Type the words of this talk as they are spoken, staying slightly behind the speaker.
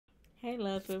Hey,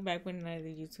 love, we're back with another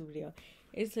YouTube video.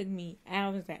 It took me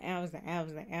hours and hours and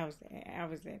hours and hours and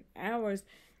hours and hours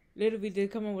literally to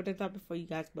come up with a topic for you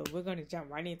guys, but we're going to jump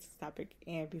right into the topic.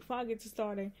 And before I get to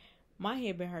starting, my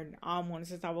head been hurting all morning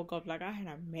since I woke up. Like, I had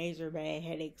a major bad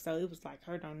headache, so it was like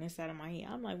hurt on this side of my head.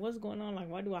 I'm like, what's going on? Like,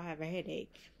 why do I have a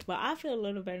headache? But I feel a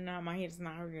little better now. My head is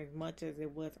not hurting as much as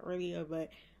it was earlier, but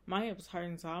my head was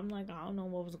hurting, so I'm like, I don't know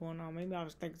what was going on. Maybe I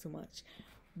was thinking too much.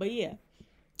 But yeah.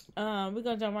 We're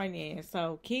gonna jump right in.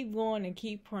 So keep going and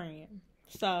keep praying.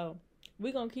 So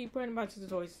we're gonna keep praying about your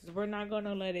choices. We're not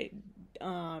gonna let it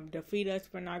defeat us.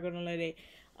 We're not gonna let it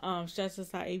stress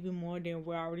us out even more than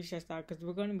we're already stressed out, because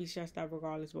we're gonna be stressed out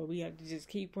regardless. But we have to just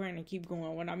keep praying and keep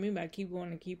going. What I mean by keep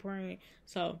going and keep praying,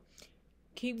 so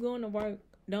keep going to work.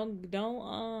 Don't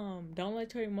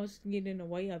let your emotions get in the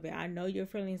way of it. I know you're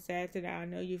feeling sad today. I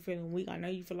know you're feeling weak. I know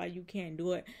you feel like you can't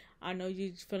do it. I know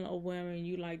you're just feeling overwhelmed and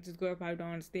you like, this girl probably don't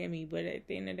understand me. But at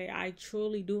the end of the day, I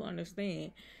truly do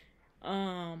understand.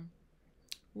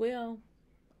 Well,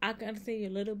 I can understand you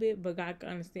a little bit, but God can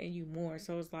understand you more.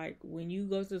 So it's like when you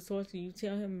go to the source and you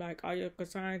tell him like all your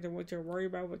concerns and what you're worried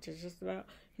about, what you're stressed about,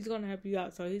 he's gonna help you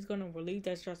out. So he's gonna relieve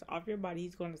that stress off your body.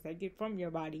 He's gonna take it from your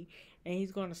body, and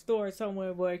he's gonna store it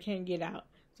somewhere where it can't get out.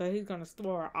 So he's gonna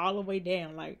store it all the way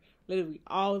down, like literally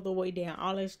all the way down.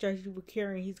 All that stress you were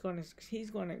carrying, he's gonna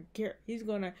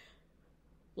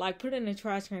like put it in the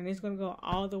trash can. And it's gonna go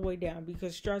all the way down,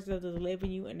 because stress doesn't live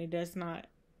in you, and it does not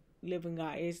live in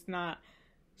God. It's not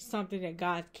something that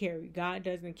God carry. God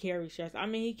doesn't carry stress. I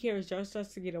mean, he carries your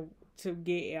stress to get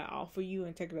it off of you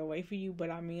and take it away from you.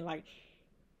 But I mean, like,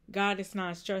 God is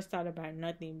not stressed out about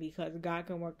nothing, because God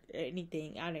can work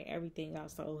anything out and everything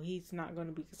out. So he's not going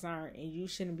to be concerned, and you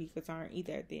shouldn't be concerned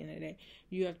either. At the end of the day,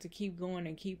 you have to keep going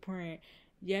and keep praying.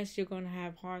 Yes, you're going to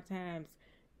have hard times.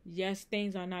 Yes,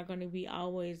 things are not going to be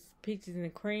always peaches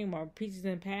and cream or peaches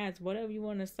and pads, whatever you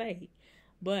want to say.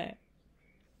 But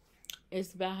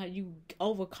it's about how you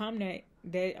overcome that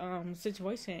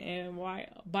situation, and why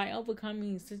by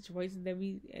overcoming situations that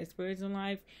we experience in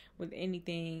life with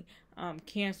anything,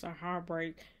 cancer,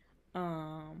 heartbreak,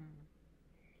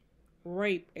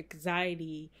 rape,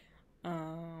 anxiety,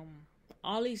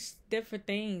 all these different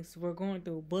things we're going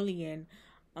through, bullying,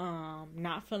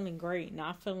 not feeling great,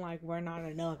 not feeling like we're not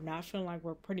enough, not feeling like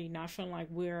we're pretty, not feeling like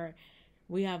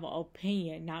we have an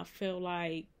opinion, not feel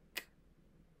like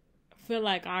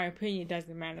our opinion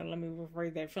doesn't matter. Let me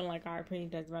rephrase that. Feel like our opinion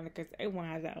doesn't matter, because everyone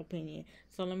has that opinion.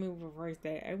 So let me rephrase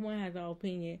that. Everyone has an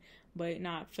opinion, but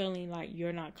not feeling like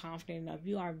you're not confident enough.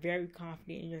 You are very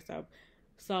confident in yourself.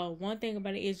 So one thing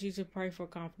about it is you should pray for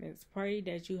confidence. Pray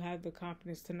that you have the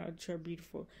confidence to know that you're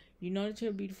beautiful. You know that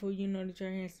you're beautiful. You know that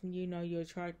you're handsome. You know you're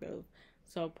attractive.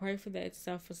 So pray for that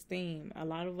self-esteem. A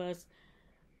lot of us,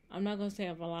 I'm not going to say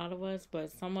of a lot of us,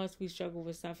 but some of us, we struggle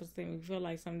with self-esteem. We feel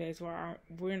like some days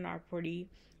we're not pretty,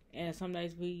 and some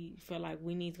days we feel like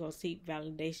we need to go seek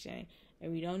validation.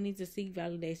 And we don't need to seek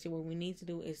validation. What we need to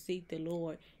do is seek the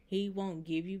Lord. He won't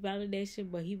give you validation,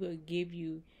 but he will give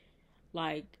you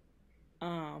like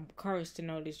courage to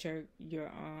know that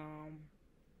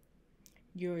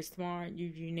you're smart, you're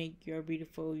unique, you're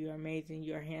beautiful, you're amazing,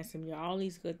 you're handsome, you're all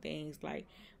these good things. Like,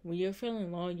 when you're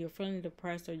feeling low, you're feeling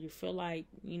depressed, or you feel like,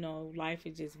 life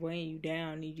is just weighing you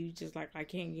down, and you just like, I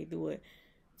can't get through it.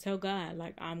 Tell God,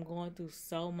 like, I'm going through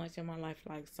so much in my life,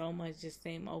 like, so much just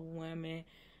seemed overwhelming.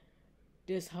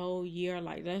 This whole year,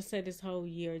 like, let's say this whole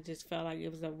year just felt like it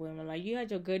was overwhelming. Like, you had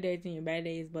your good days and your bad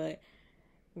days, but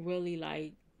really,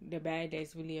 like, the bad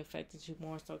days really affected you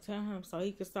more. So tell him, so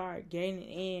he can start getting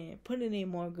in, putting in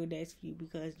more good days for you,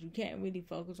 because you can't really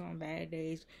focus on bad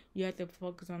days. You have to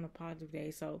focus on the positive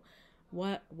days. So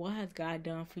what has God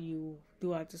done for you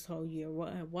throughout this whole year?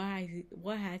 What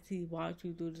has he walked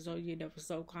you through this whole year that was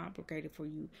so complicated for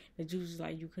you that you just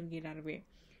like you couldn't get out of it?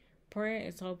 Prayer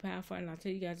is so powerful, and I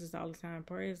tell you guys this all the time.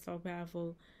 Prayer is so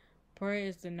powerful. Prayer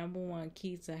is the number one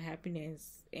key to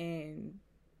happiness, and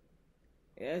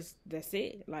that's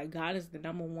it. Like, God is the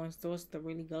number one source to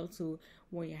really go to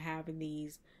when you're having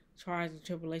these trials and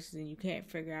tribulations and you can't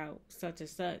figure out such and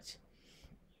such.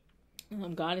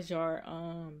 God is your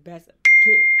best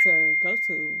kid to go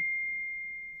to.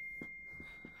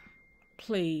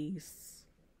 Please.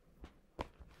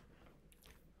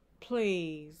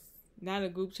 Now the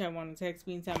group chat want to text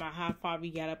me and tell me how far we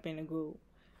got up in the group.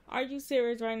 Are you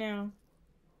serious right now?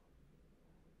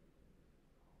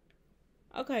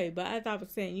 Okay, but as I was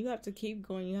saying, you have to keep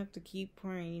going. You have to keep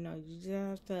praying. You just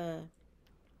have to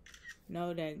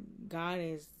know that God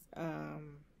is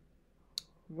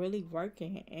really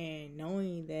working, and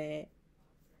knowing that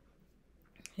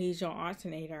he's your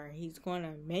alternator. He's going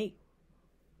to make,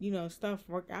 stuff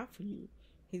work out for you.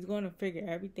 He's going to figure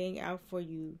everything out for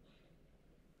you.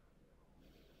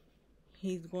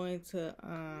 He's going to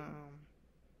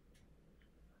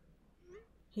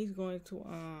he's going to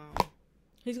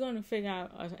he's going to figure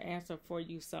out an answer for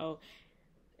you. So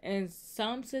in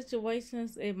some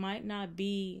situations it might not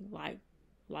be like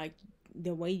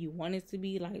the way you want it to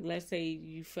be. Like, let's say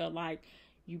you feel like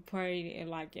you prayed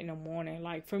in the morning.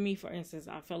 Like, for me, for instance,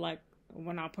 I feel like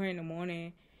when I pray in the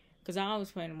morning, because I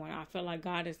always pray in the morning, I feel like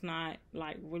God is not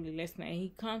like really listening.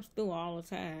 He comes through all the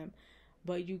time,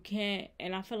 but you can't.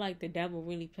 And I feel like the devil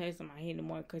really plays in my head in the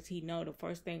morning, because he know the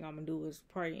first thing I'm gonna do is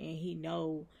pray, and he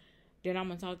know that I'm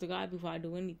gonna talk to God before I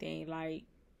do anything. Like,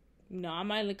 I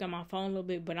might look at my phone a little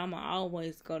bit, but I'm going to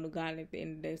always go to God at the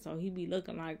end of the day. So he be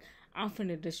looking like I'm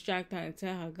finna distract her and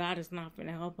tell her God is not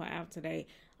finna help her out today.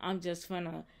 I'm just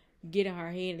finna get in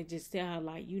her head and just tell her,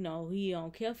 like, he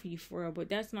don't care for you for real. But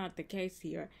that's not the case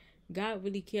here. God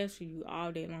really cares for you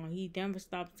all day long. He never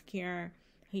stops caring.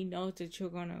 He knows that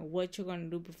what you're gonna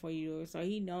do before you do it. So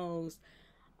he knows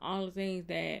all the things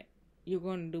that you're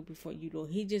going to do before you do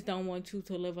it. He just don't want you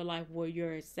to live a life where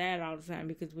you're sad all the time.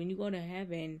 Because when you go to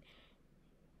heaven,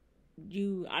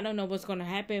 I don't know what's going to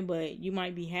happen, but you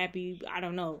might be happy. I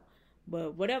don't know.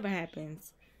 But whatever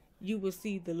happens, you will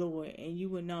see the Lord, and you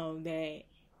will know that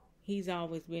he's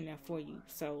always been there for you.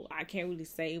 So I can't really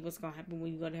say what's going to happen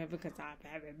when you go to heaven, because I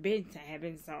haven't been to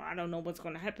heaven, so I don't know what's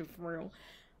going to happen for real.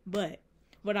 But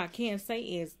what I can say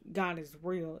is God is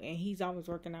real, and he's always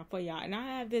working out for y'all. And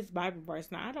I have this Bible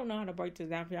verse. Now, I don't know how to break this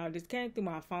down for y'all. This came through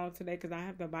my phone today, because I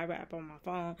have the Bible app on my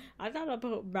phone. I thought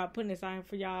about putting this out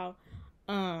for y'all.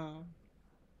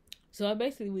 So it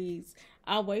basically reads,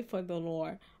 I wait for the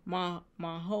Lord. My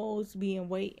hopes be in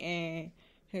wait, and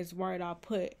his word I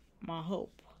put my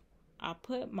hope. I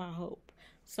put my hope.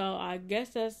 So I guess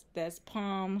that's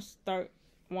Psalms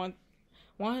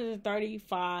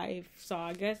 135. So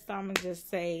I guess I'm going to just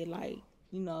say, like,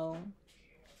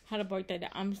 how to break that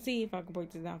down. I'm going to see if I can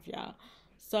break this down for y'all.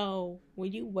 So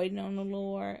when you waiting on the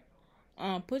Lord,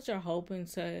 put your hope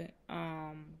into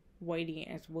waiting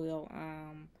as well.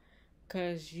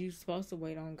 Because you're supposed to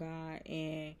wait on God,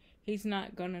 and he's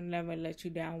not going to never let you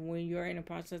down. When you're in the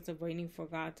process of waiting for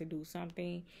God to do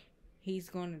something, he's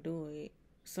going to do it.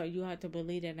 So you have to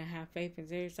believe that and have faith in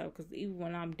yourself. Because even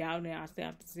when I'm doubting, I still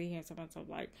have to see him. So I'm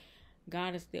like,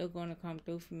 God is still going to come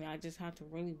through for me. I just have to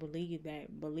really believe that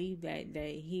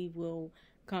he will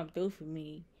come through for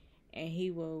me, and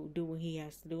he will do what he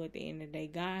has to do at the end of the day.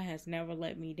 God has never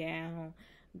let me down.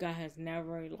 God has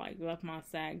never left my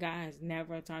side. God has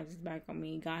never turned his back on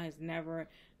me. God has never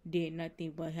did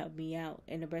nothing but help me out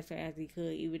in the best way as he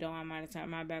could, even though I might have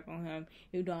turned my back on him,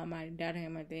 even though I might have doubted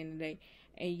him at the end of the day.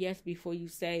 And yes, before you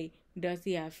say, does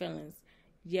he have feelings?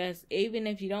 Yes, even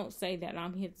if you don't say that,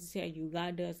 I'm here to tell you,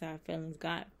 God does have feelings.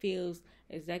 God feels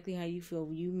exactly how you feel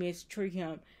when you mistreat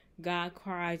him. God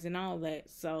cries and all that.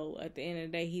 So at the end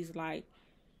of the day, he's like,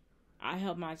 I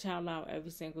help my child out every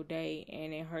single day,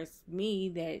 and it hurts me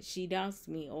that she doubts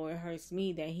me, or it hurts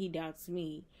me that he doubts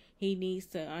me. He needs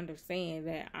to understand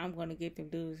that I'm going to get them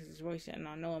through this situation. And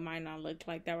I know it might not look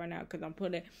like that right now, because I'm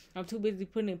too busy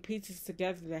putting pieces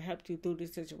together to help you through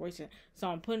this situation. So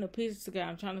I'm putting the pieces together.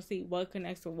 I'm trying to see what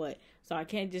connects to what. So I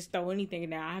can't just throw anything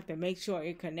in there. I have to make sure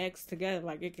it connects together,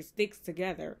 like it sticks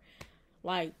together.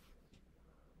 Like,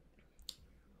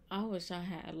 I wish I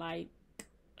had an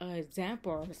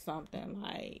example or something.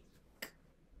 Like,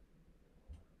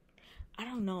 I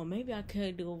don't know, maybe I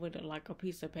could do it with a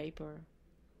piece of paper,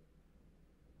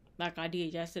 like I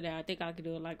did yesterday. I think I could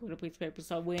do it with a piece of paper.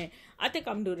 So I think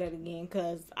I'm gonna do that again,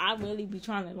 because I really be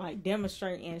trying to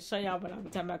demonstrate and show y'all what I'm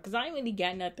talking about, because I ain't really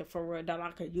got nothing for real that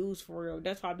I could use for real.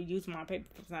 That's why I be using my paper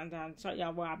sometimes to show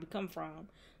y'all where I be come from.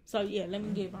 So yeah, let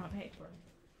me get my paper.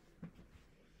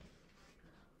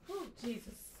 Oh,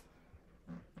 Jesus.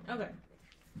 Okay.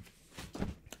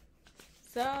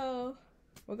 So,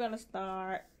 we're going to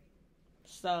start.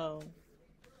 So,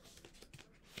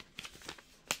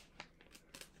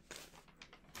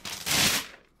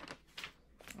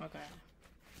 okay.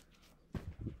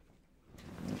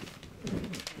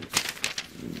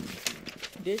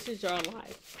 This is your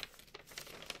life.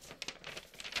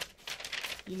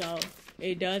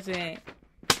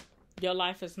 Your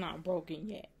life is not broken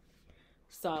yet.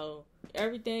 So,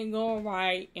 everything going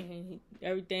right, and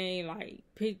everything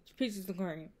peaches and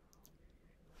cream.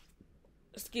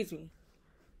 Excuse me.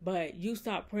 But you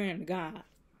stop praying to God.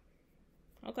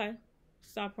 Okay.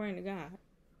 Stop praying to God.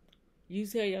 You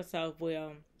tell yourself,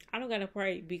 well, I don't gotta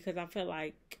pray because I feel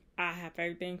like I have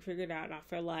everything figured out. I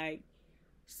feel like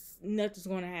nothing's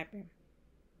gonna happen.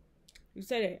 You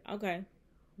say that. Okay.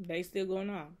 They still going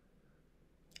on.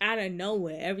 out of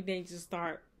nowhere, everything just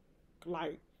start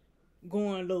like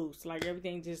going loose. Like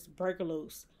everything just break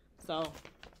loose. So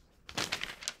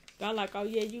God like, oh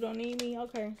yeah, you don't need me?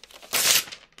 Okay.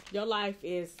 Your life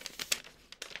is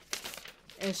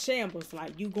in shambles.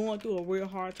 Like you going through a real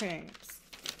hard times.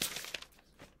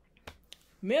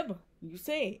 Remember, you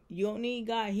said you don't need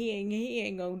God. He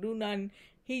ain't gonna do nothing.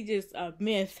 He just a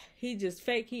myth. He just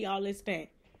fake. He all this thing.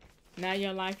 Now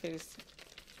your life is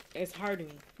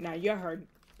hurting. Now you're hurting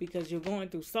because you're going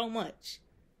through so much.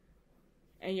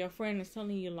 And your friend is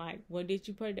telling you like, well, did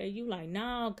you pray that? You like,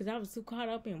 no, because I was too caught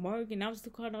up in work and I was too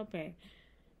caught up in,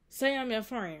 say I'm your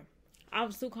friend. I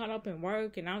was too caught up in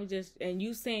work and I was just, and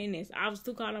you saying this, I was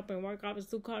too caught up in work. I was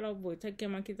too caught up with taking care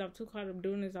of my kids. I was too caught up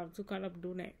doing this. I was too caught up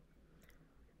doing that.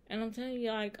 And I'm telling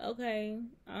you like, okay,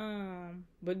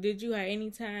 but did you have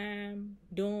any time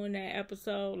doing that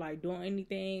episode, like doing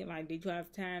anything? Like, did you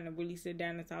have time to really sit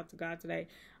down and talk to God today?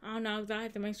 I don't know, because I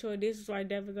had to make sure this is right,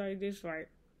 that is right, this is right.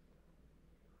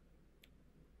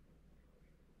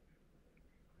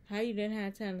 How you didn't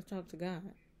have time to talk to God?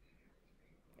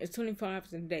 It's 24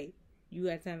 hours in a day. You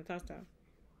had time to talk to him.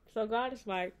 So God is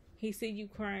like, he see you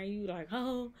crying. You like,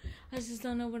 oh, I just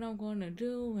don't know what I'm going to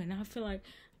do. And I feel like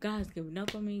God's giving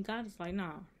up on me. God is like,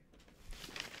 nah.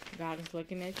 God is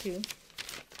looking at you.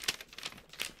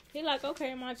 He like,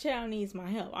 okay, my child needs my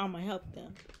help. I'm going to help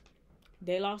them.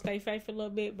 They lost their faith a little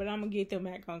bit, but I'm going to get them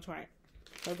back on track.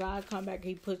 So God come back.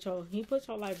 He put your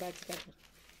life back together.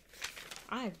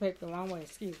 I expect the wrong way.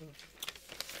 Excuse me.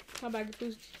 Come back.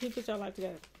 He put your life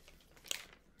together.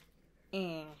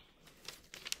 And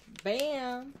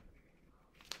bam.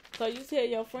 So you tell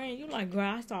your friend, you like,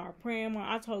 girl, I started praying more.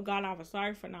 I told God I was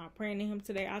sorry for not praying to him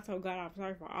today. I told God I was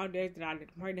sorry for all days that I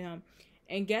didn't pray to him.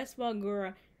 And guess what,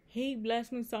 girl? He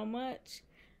blessed me so much.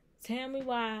 Tell me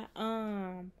why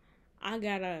I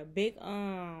got a big what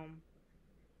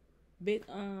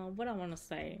I wanna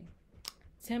say.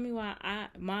 Tell me why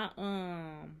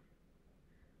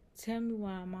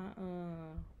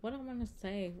what I wanna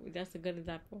say. That's a good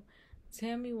example.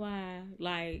 Tell me why,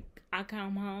 like, I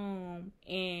come home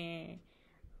and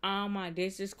all my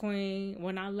dishes clean.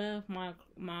 When I left, my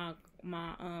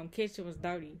kitchen was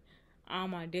dirty. All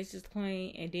my dishes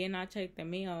clean, and then I take the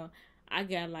meal. I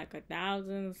got like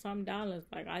 $1,000 some dollars.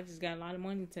 Like, I just got a lot of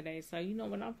money today. So you know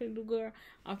what I'm finna do, girl?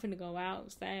 I'm finna go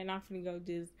outside and I'm finna go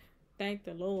just thank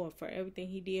the Lord for everything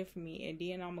he did for me. And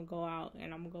then I'm gonna go out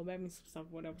and I'm gonna go buy me some stuff,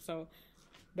 whatever. So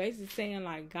basically saying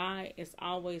like God is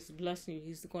always blessing you.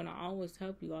 He's gonna always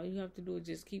help you. All you have to do is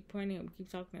just keep praying to him, keep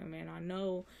talking to him. Man, I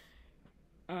know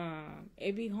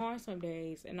it be hard some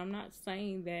days, and I'm not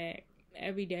saying that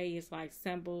every day is like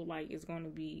simple, like it's gonna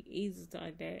be easy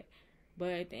like that.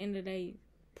 But at the end of the day,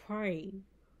 pray.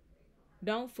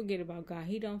 Don't forget about God.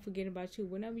 He don't forget about you.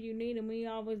 Whenever you need him, he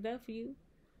always there for you.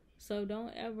 So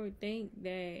don't ever think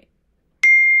that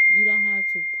you don't have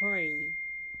to pray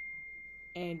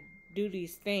and do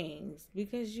these things,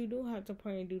 because you do have to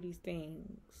pray and do these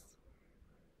things.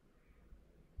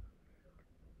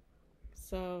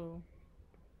 So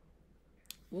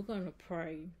we're gonna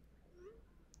pray.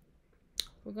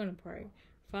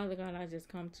 Father God, I just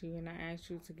come to you and I ask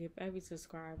you to give every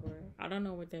subscriber, I don't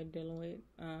know what they're dealing with,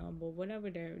 but whatever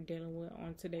they're dealing with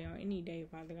on today or any day,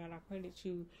 Father God, I pray that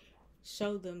you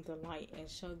show them the light and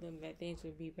show them that things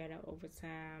will be better over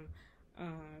time,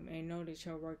 and know that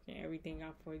you're working everything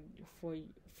out for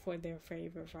their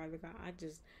favor, Father God. I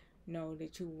just know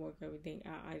that you work everything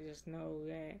out. I just know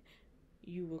that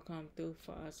you will come through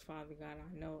for us, Father God.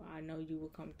 I know you will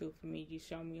come through for me. You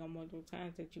show me on multiple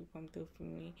times that you come through for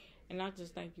me. And I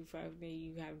just thank you for everything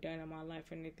you have done in my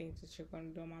life and the things that you're going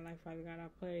to do in my life, Father God. I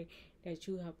pray that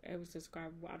you help every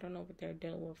subscriber. I don't know what they're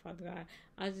dealing with, Father God.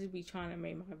 I just be trying to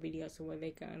make my videos so where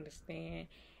they can understand.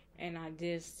 And I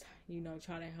just,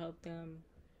 try to help them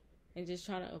and just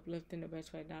try to uplift them the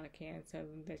best way that I can. Tell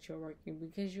them that you're working,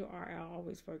 because you are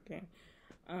always working.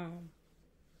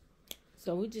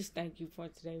 So we just thank you for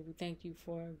today. We thank you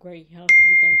for great health.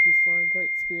 We thank you for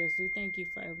great spirits. We thank you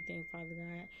for everything, Father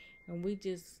God.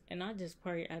 And I just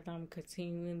pray as I'm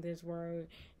continuing this word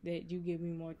that you give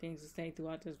me more things to say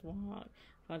throughout this vlog,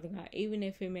 Father God. Even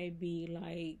if it may be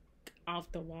like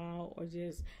off the wall or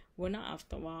just, well, not off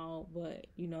the wall, but,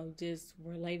 just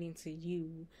relating to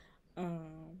you,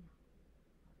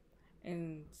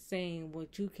 and saying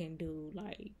what you can do,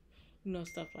 like,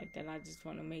 stuff like that. I just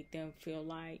want to make them feel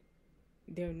like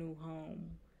their new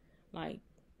home, like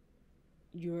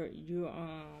your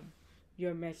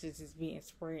message is being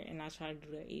spread. And I try to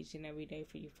do that each and every day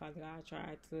for you, Father God. I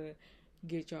try to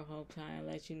get your hope high and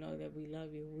let you know that we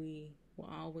love you. We will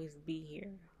always be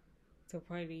here to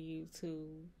pray to you,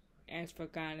 to ask for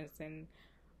guidance and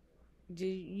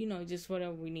just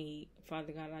whatever we need.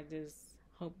 Father God, I just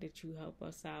hope that you help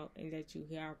us out and that you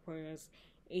hear our prayers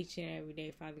each and every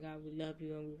day. Father God, we love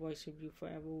you and we worship you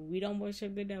forever. We don't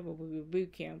worship the devil, but we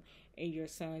rebuke him in your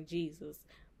son Jesus.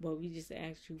 But we just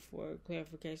ask you for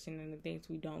clarification on the things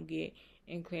we don't get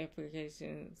and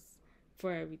clarifications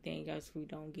for everything else we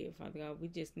don't get, Father God. We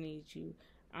just need you.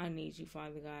 I need you,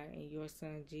 Father God. In your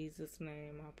son Jesus'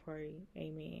 name I pray.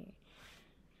 Amen.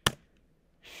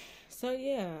 So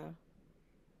yeah.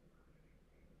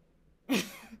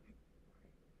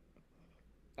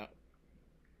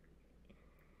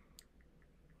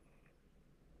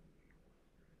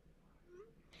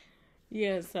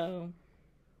 Yeah, so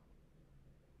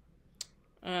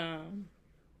um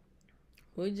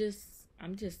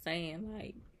I'm just saying,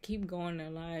 like, keep going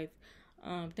in life.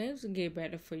 Things will get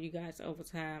better for you guys over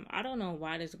time. I don't know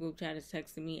why this group chat is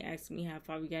texting me, asking me how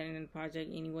far we got in the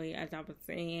project anyway, as I was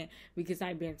saying, because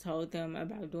I've been told them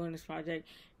about doing this project.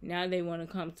 Now they want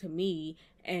to come to me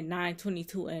at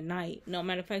 9:22 at night. No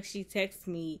matter of fact, she texts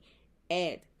me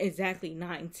at exactly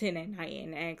 9:10 at night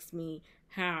and asks me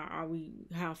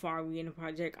how far are we in the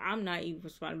project. I'm not even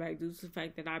responding back due to the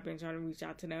fact that I've been trying to reach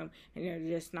out to them and they're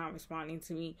just not responding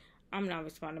to me. I'm not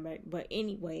responding back. But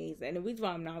anyways, and the reason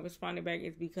why I'm not responding back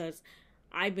is because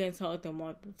I've been told them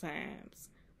multiple times.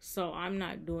 So I'm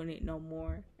not doing it no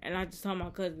more. And I just told my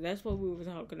cousin, that's what we were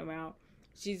talking about.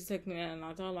 She just took me out and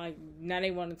I told, like, now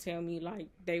they want to tell me, like,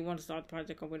 they want to start the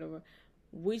project or whatever.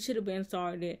 We should have been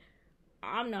started.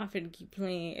 I'm not finna keep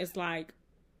playing. It's like,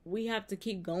 we have to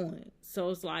keep going. So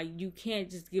it's like, you can't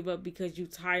just give up because you're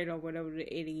tired or whatever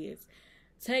it is.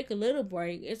 Take a little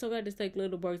break. It's okay to take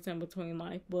little breaks in between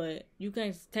life, but you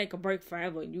can't take a break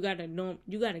forever. You gotta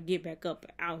get back up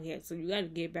out here. So you gotta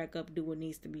get back up, do what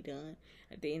needs to be done.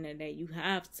 At the end of the day, you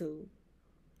have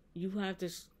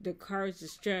the courage, the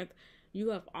strength. You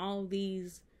have all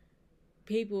these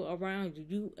people around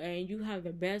you. You have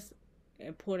the best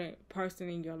important person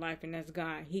in your life, and that's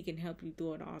God. He can help you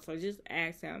through it all. So just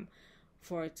ask him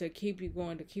to keep you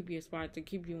going, to keep you inspired, to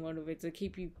keep you motivated, to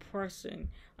keep you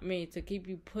to keep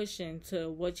you pushing to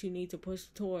what you need to push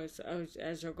towards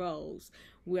as your goals.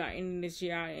 We are ending this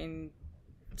year and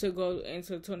to go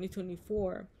into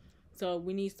 2024. So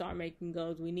we need to start making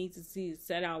goals. We need to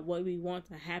set out what we want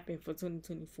to happen for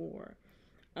 2024.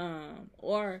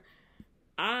 Or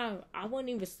I wouldn't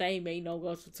even say make no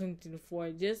goals for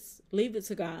 2024. Just leave it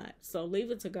to God. So leave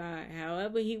it to God.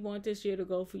 However he wants this year to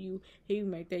go for you, he will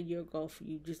make that year go for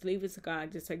you. Just leave it to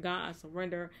God. Just say, God, I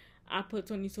surrender. I put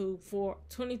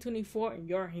 2024 in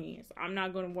your hands. I'm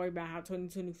not going to worry about how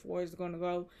 2024 is going to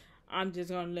go. I'm just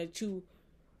going to let you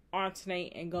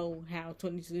alternate and go how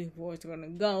 2024 is going to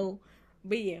go.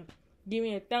 But yeah. Give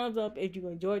me a thumbs up if you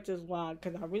enjoyed this vlog,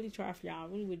 because I really tried for y'all. I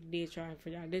really did try for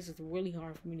y'all. This is really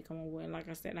hard for me to come up with. And like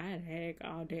I said, I had a headache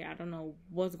all day. I don't know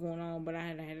what's going on, but I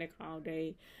had a headache all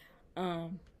day. But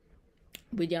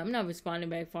yeah, I'm not responding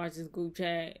back as far as this group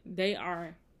chat. They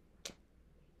are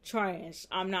trash.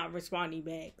 I'm not responding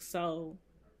back. So,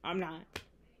 I'm not.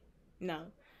 No.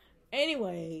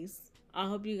 Anyways, I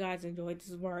hope you guys enjoyed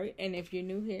this work. And if you're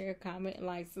new here, comment,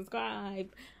 like,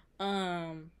 subscribe.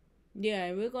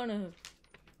 Yeah, we're gonna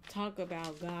talk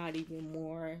about God even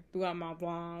more throughout my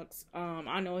vlogs.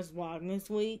 I know it's Vlogmas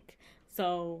week,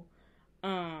 so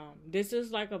this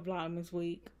is like a Vlogmas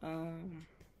week.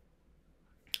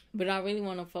 But I really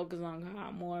want to focus on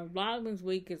God more. Vlogmas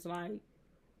week is like,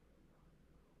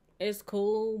 it's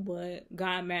cool, but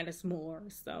God matters more.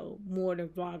 So more than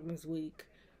Vlogmas week.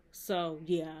 So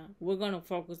yeah, we're gonna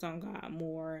focus on God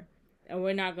more. And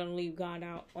we're not gonna leave God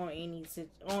out on any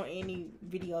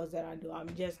videos that I do.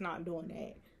 I'm just not doing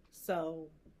that. So,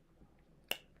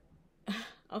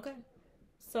 okay.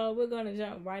 So we're gonna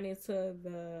jump right into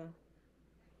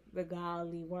the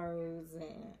godly words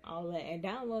and all that, and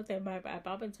download that Bible app.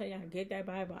 I've been telling y'all, get that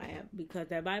Bible app, because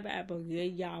that Bible app will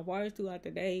give y'all words throughout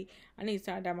the day. I need to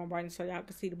start down my writing so y'all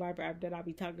can see the Bible app that I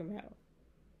be talking about.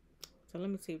 So let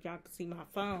me see if y'all can see my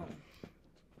phone.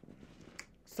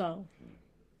 So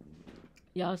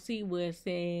y'all see where it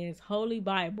says Holy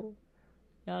Bible?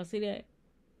 Y'all see that?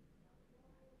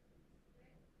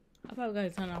 I probably gotta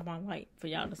turn off my light for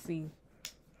y'all to see.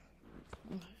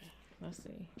 Okay, let's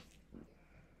see.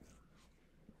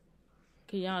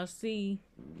 Can y'all see?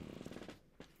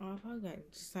 Oh, I probably gotta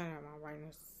just turn off my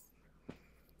brightness.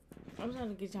 I'm trying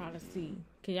to get y'all to see.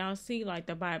 Can y'all see like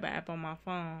the Bible app on my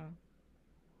phone?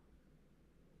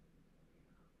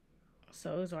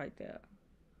 So it's right there.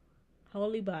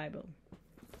 Holy Bible.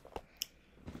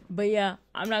 But yeah,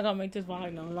 I'm not gonna make this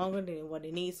vlog no longer than what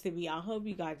it needs to be. I hope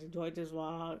you guys enjoyed this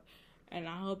vlog, and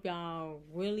I hope y'all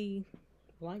really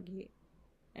like it.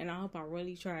 And I hope I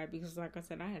really try, because like I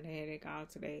said, I had a headache all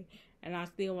today. And I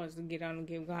still want to get on and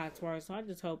give God's word. So I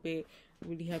just hope it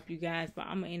really help you guys. But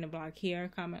I'm going to end the vlog here.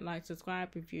 Comment, like, subscribe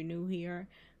if you're new here.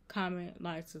 Comment,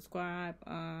 like, subscribe,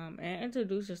 and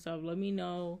introduce yourself. Let me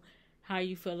know how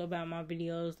you feel about my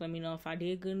videos. Let me know if I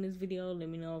did good in this video. Let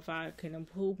me know if I can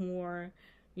improve more.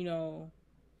 You know,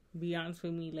 be honest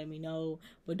with me. Let me know.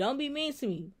 But don't be mean to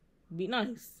me. Be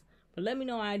nice. But let me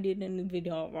know how I did in the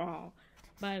video overall.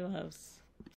 Bye, loves.